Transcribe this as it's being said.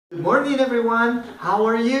Good morning, everyone. How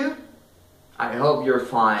are you? I hope you're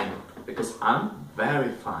fine, because I'm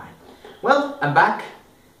very fine. Well, I'm back,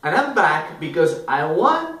 and I'm back because I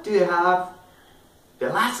want to have the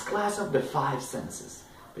last class of the 5 senses.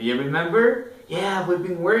 Do you remember? Yeah, we've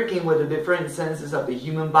been working with the different senses of the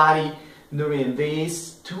human body during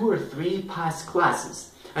these 2 or 3 past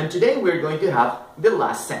classes. And today we're going to have the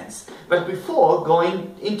last sense. But before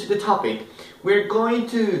going into the topic, we're going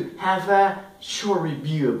to have a short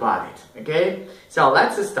review about it, okay? So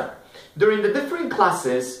let's start. During the different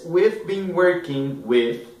classes, we've been working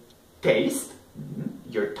with taste,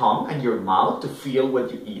 your tongue and your mouth to feel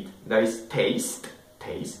what you eat. That is taste,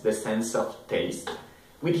 the sense of taste.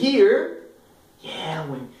 With hear, yeah,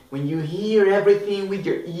 when you hear everything with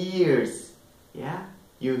your ears, yeah,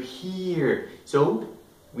 you hear. So,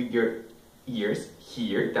 with your ears,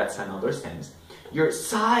 hear, that's another sense. Your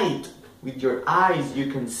sight, with your eyes,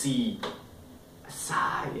 you can see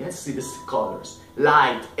sight, yeah, see the colors,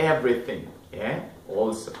 light, everything, yeah,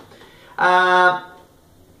 also.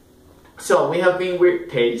 So, we have been with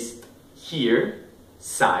taste, hear,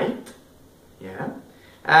 sight, yeah.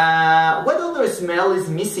 What other smell is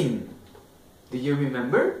missing? Do you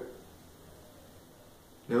remember?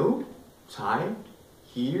 No? Sight,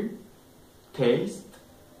 hear, taste,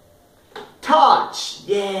 touch.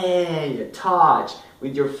 Yeah, touch.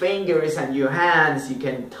 With your fingers and your hands you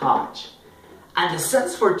can touch. And the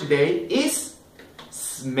sense for today is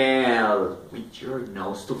smell. With your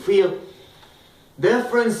nose to feel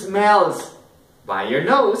different smells by your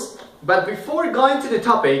nose. But before going to the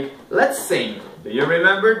topic, let's sing. Do you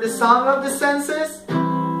remember the song of the senses?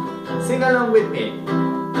 Sing along with me.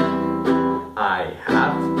 I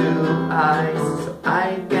have 2 eyes so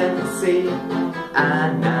I can see,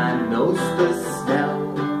 and a nose to smell.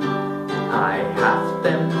 I have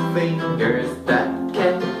 10 fingers that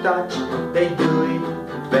can touch, they do it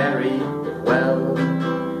very well.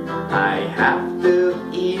 I have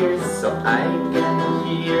 2 ears so I can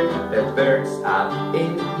hear the birds up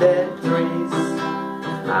in the trees.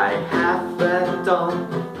 I have a tongue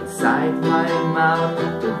inside my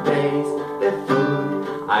mouth to taste the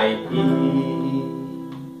food I eat.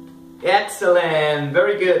 Excellent!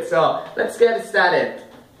 Very good. So, let's get started.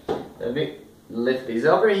 Let me lift this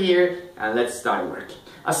over here and let's start working.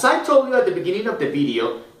 As I told you at the beginning of the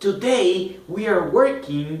video, today we are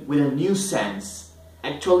working with a new sense.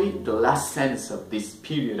 Actually, the last sense of this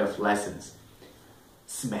period of lessons.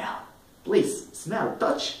 Smell. Please, smell.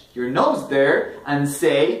 Touch your nose there and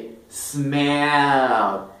say,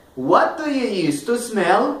 smell. What do you use to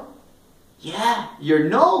smell? Yeah, your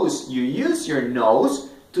nose. You use your nose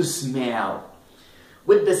to smell.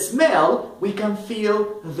 With the smell, we can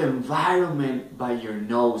feel the environment by your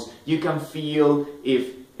nose. You can feel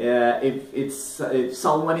if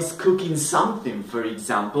someone is cooking something, for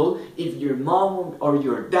example, if your mom or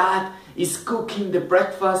your dad is cooking the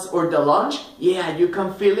breakfast or the lunch, yeah, you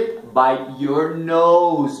can feel it by your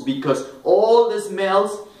nose because all the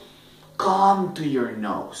smells come to your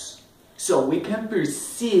nose. So we can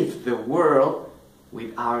perceive the world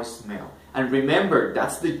with our smell. And remember,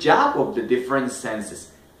 that's the job of the different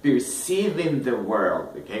senses, perceiving the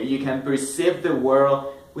world, okay? You can perceive the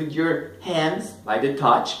world with your hands by the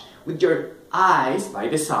touch, with your eyes by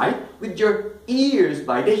the sight, with your ears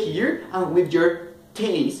by the hear, and with your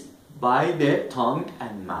taste by the tongue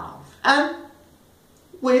and mouth. And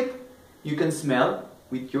you can smell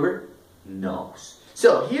with your nose.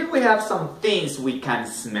 So here we have some things we can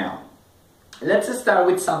smell. Let's start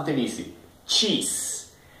with something easy. Cheese.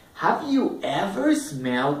 Have you ever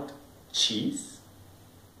smelled cheese?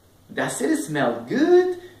 Does it smell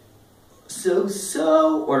good,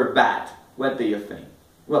 so, or bad? What do you think?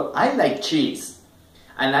 Well, I like cheese.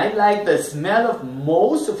 And I like the smell of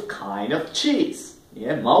most of kind of cheese.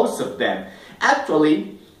 Yeah, most of them.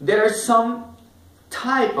 Actually, there are some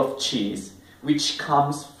type of cheese which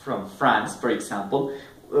comes from France, for example,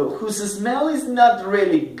 whose smell is not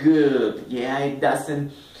really good. Yeah, it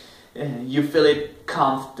doesn't, you feel it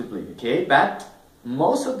comfortably, okay? But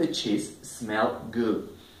most of the cheese smell good.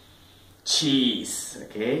 Cheese,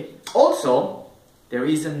 okay? Also, there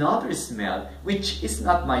is another smell which is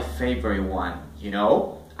not my favorite one, you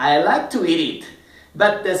know? I like to eat it,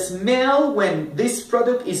 but the smell when this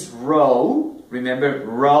product is raw, remember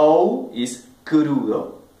raw is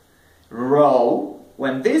crudo, raw,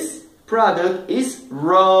 when this product is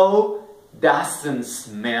raw, doesn't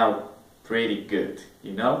smell pretty good,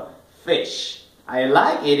 you know? Fish. I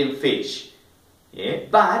like eating fish, yeah,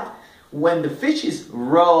 but when the fish is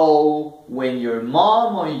raw, when your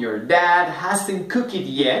mom or your dad hasn't cooked it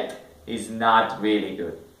yet, it's not really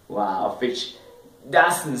good. Wow, fish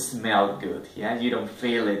doesn't smell good. Yeah, you don't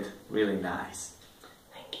feel it really nice.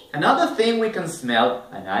 Another thing we can smell,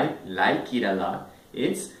 and I like it a lot,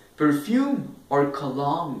 it's perfume or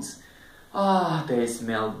colognes. Ah, they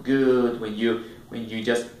smell good when you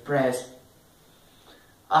just press.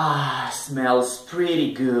 Ah, smells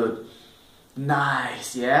pretty good.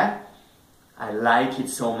 Nice, yeah? I like it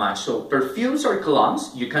so much. So perfumes or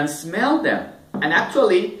colognes, you can smell them. And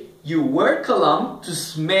actually, you wear cologne to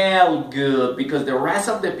smell good because the rest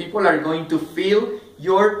of the people are going to feel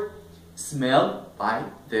your smell by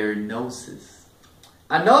their noses.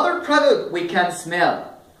 Another product we can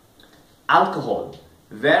smell, alcohol.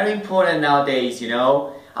 Very important nowadays, you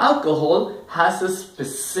know. Alcohol has a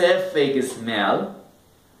specific smell.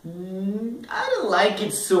 I don't like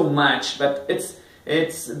it so much, but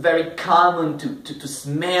it's very common to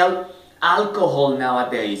smell alcohol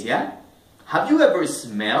nowadays, yeah? Have you ever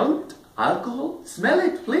smelled alcohol? Smell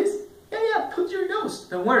it, please. Yeah, put your nose,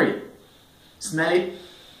 don't worry. Smell it.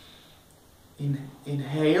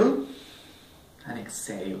 Inhale and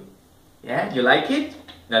exhale. Yeah, you like it?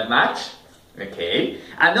 Not much? Okay.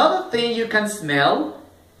 Another thing you can smell,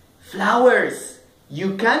 flowers.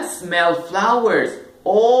 You can smell flowers.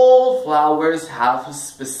 All flowers have a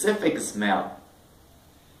specific smell.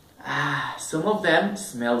 Some of them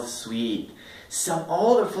smell sweet. Some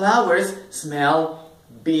other flowers smell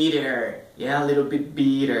bitter. Yeah, a little bit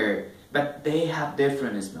bitter. But they have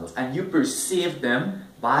different smells. And you perceive them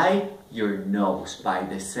by your nose, by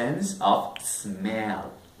the sense of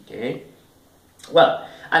smell. Okay? Well,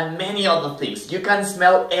 and many other things. You can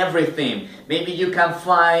smell everything. Maybe you can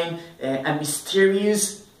find a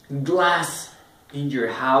mysterious glass in your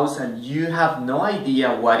house and you have no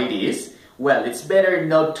idea what it is. Well, it's better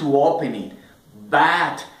not to open it.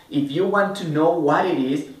 But if you want to know what it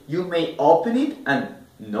is, you may open it and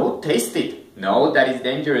not taste it. No, that is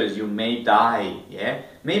dangerous. You may die. Yeah?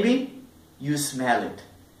 Maybe you smell it.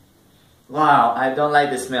 Wow, I don't like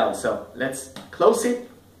the smell. So let's close it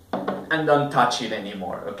and don't touch it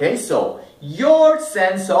anymore. Okay? So your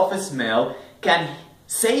sense of smell can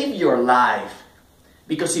save your life.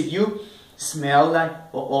 Because if you smell like,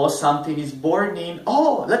 oh, something is burning,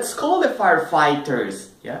 oh, let's call the firefighters.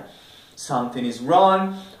 Yeah? Something is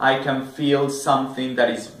wrong. I can feel something that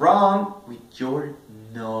is wrong with your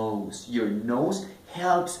nose. Your nose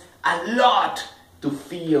helps a lot to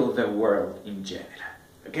feel the world in general.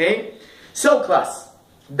 Okay? So class,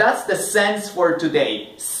 that's the sense for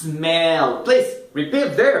today. Smell. Please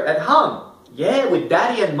repeat there at home. Yeah, with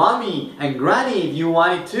daddy and mommy and granny if you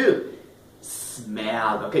wanted to.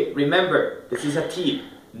 Smell. Okay, remember, this is a tip.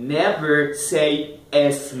 Never say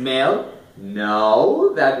a smell.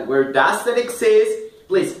 No, that word doesn't exist.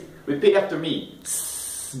 Please repeat after me.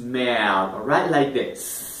 Smell. Alright, like this.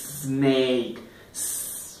 Snake.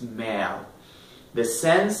 Smell. The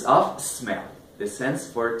sense of smell. The sense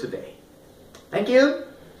for today. Thank you.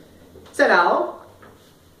 So now,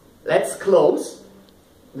 let's close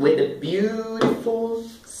with a beautiful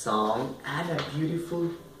song and a beautiful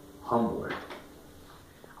homework.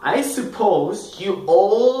 I suppose you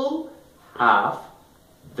all have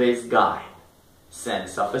this guy,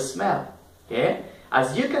 sense of a smell. Okay?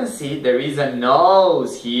 As you can see, there is a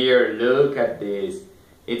nose here. Look at this.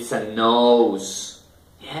 It's a nose.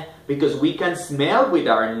 Yeah? Because we can smell with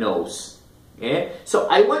our nose. Okay? So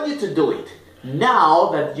I want you to do it.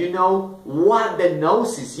 Now that you know what the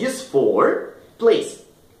nose is used for, please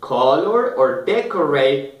color or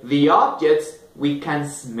decorate the objects we can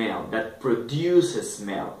smell, that produce a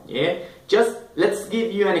smell. Yeah? Just let's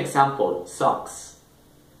give you an example. Socks.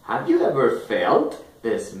 Have you ever felt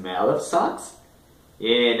the smell of socks?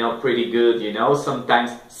 Yeah, no, pretty good, you know.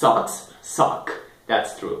 Sometimes socks suck.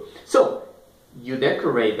 That's true. So, you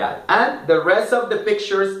decorate that. And the rest of the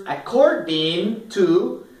pictures according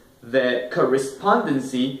to the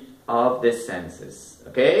correspondency of the senses.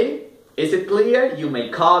 Okay? Is it clear? You may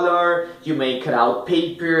color, you may cut out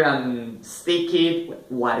paper and stick it,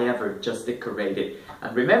 whatever, just decorate it.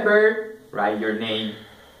 And remember, write your name.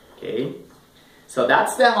 Okay? So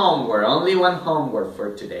that's the homework, only one homework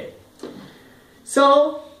for today.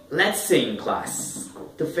 So, let's sing, class,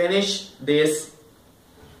 to finish this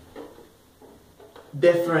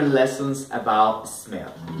different lessons about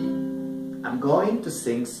smell. I'm going to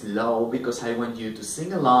sing slow because I want you to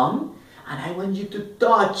sing along and I want you to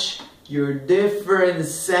touch your different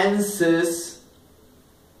senses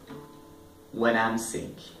when I'm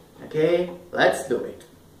singing. Okay? Let's do it.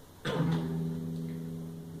 Excuse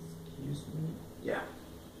me. Yeah.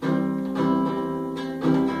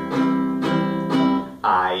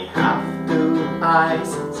 I have two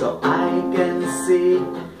eyes so I can see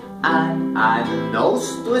and a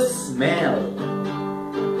nose to smell.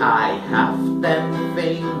 I have 10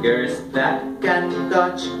 fingers that can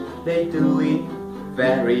touch, they do it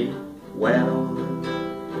very well.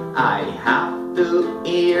 I have 2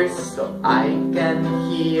 ears so I can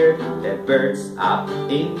hear the birds up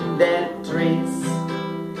in the trees.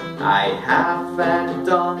 I have a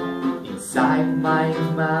tongue inside my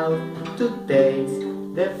mouth to taste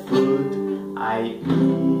the food I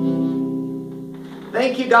eat.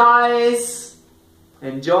 Thank you guys!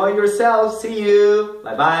 Enjoy yourself. See you.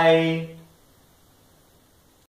 Bye bye.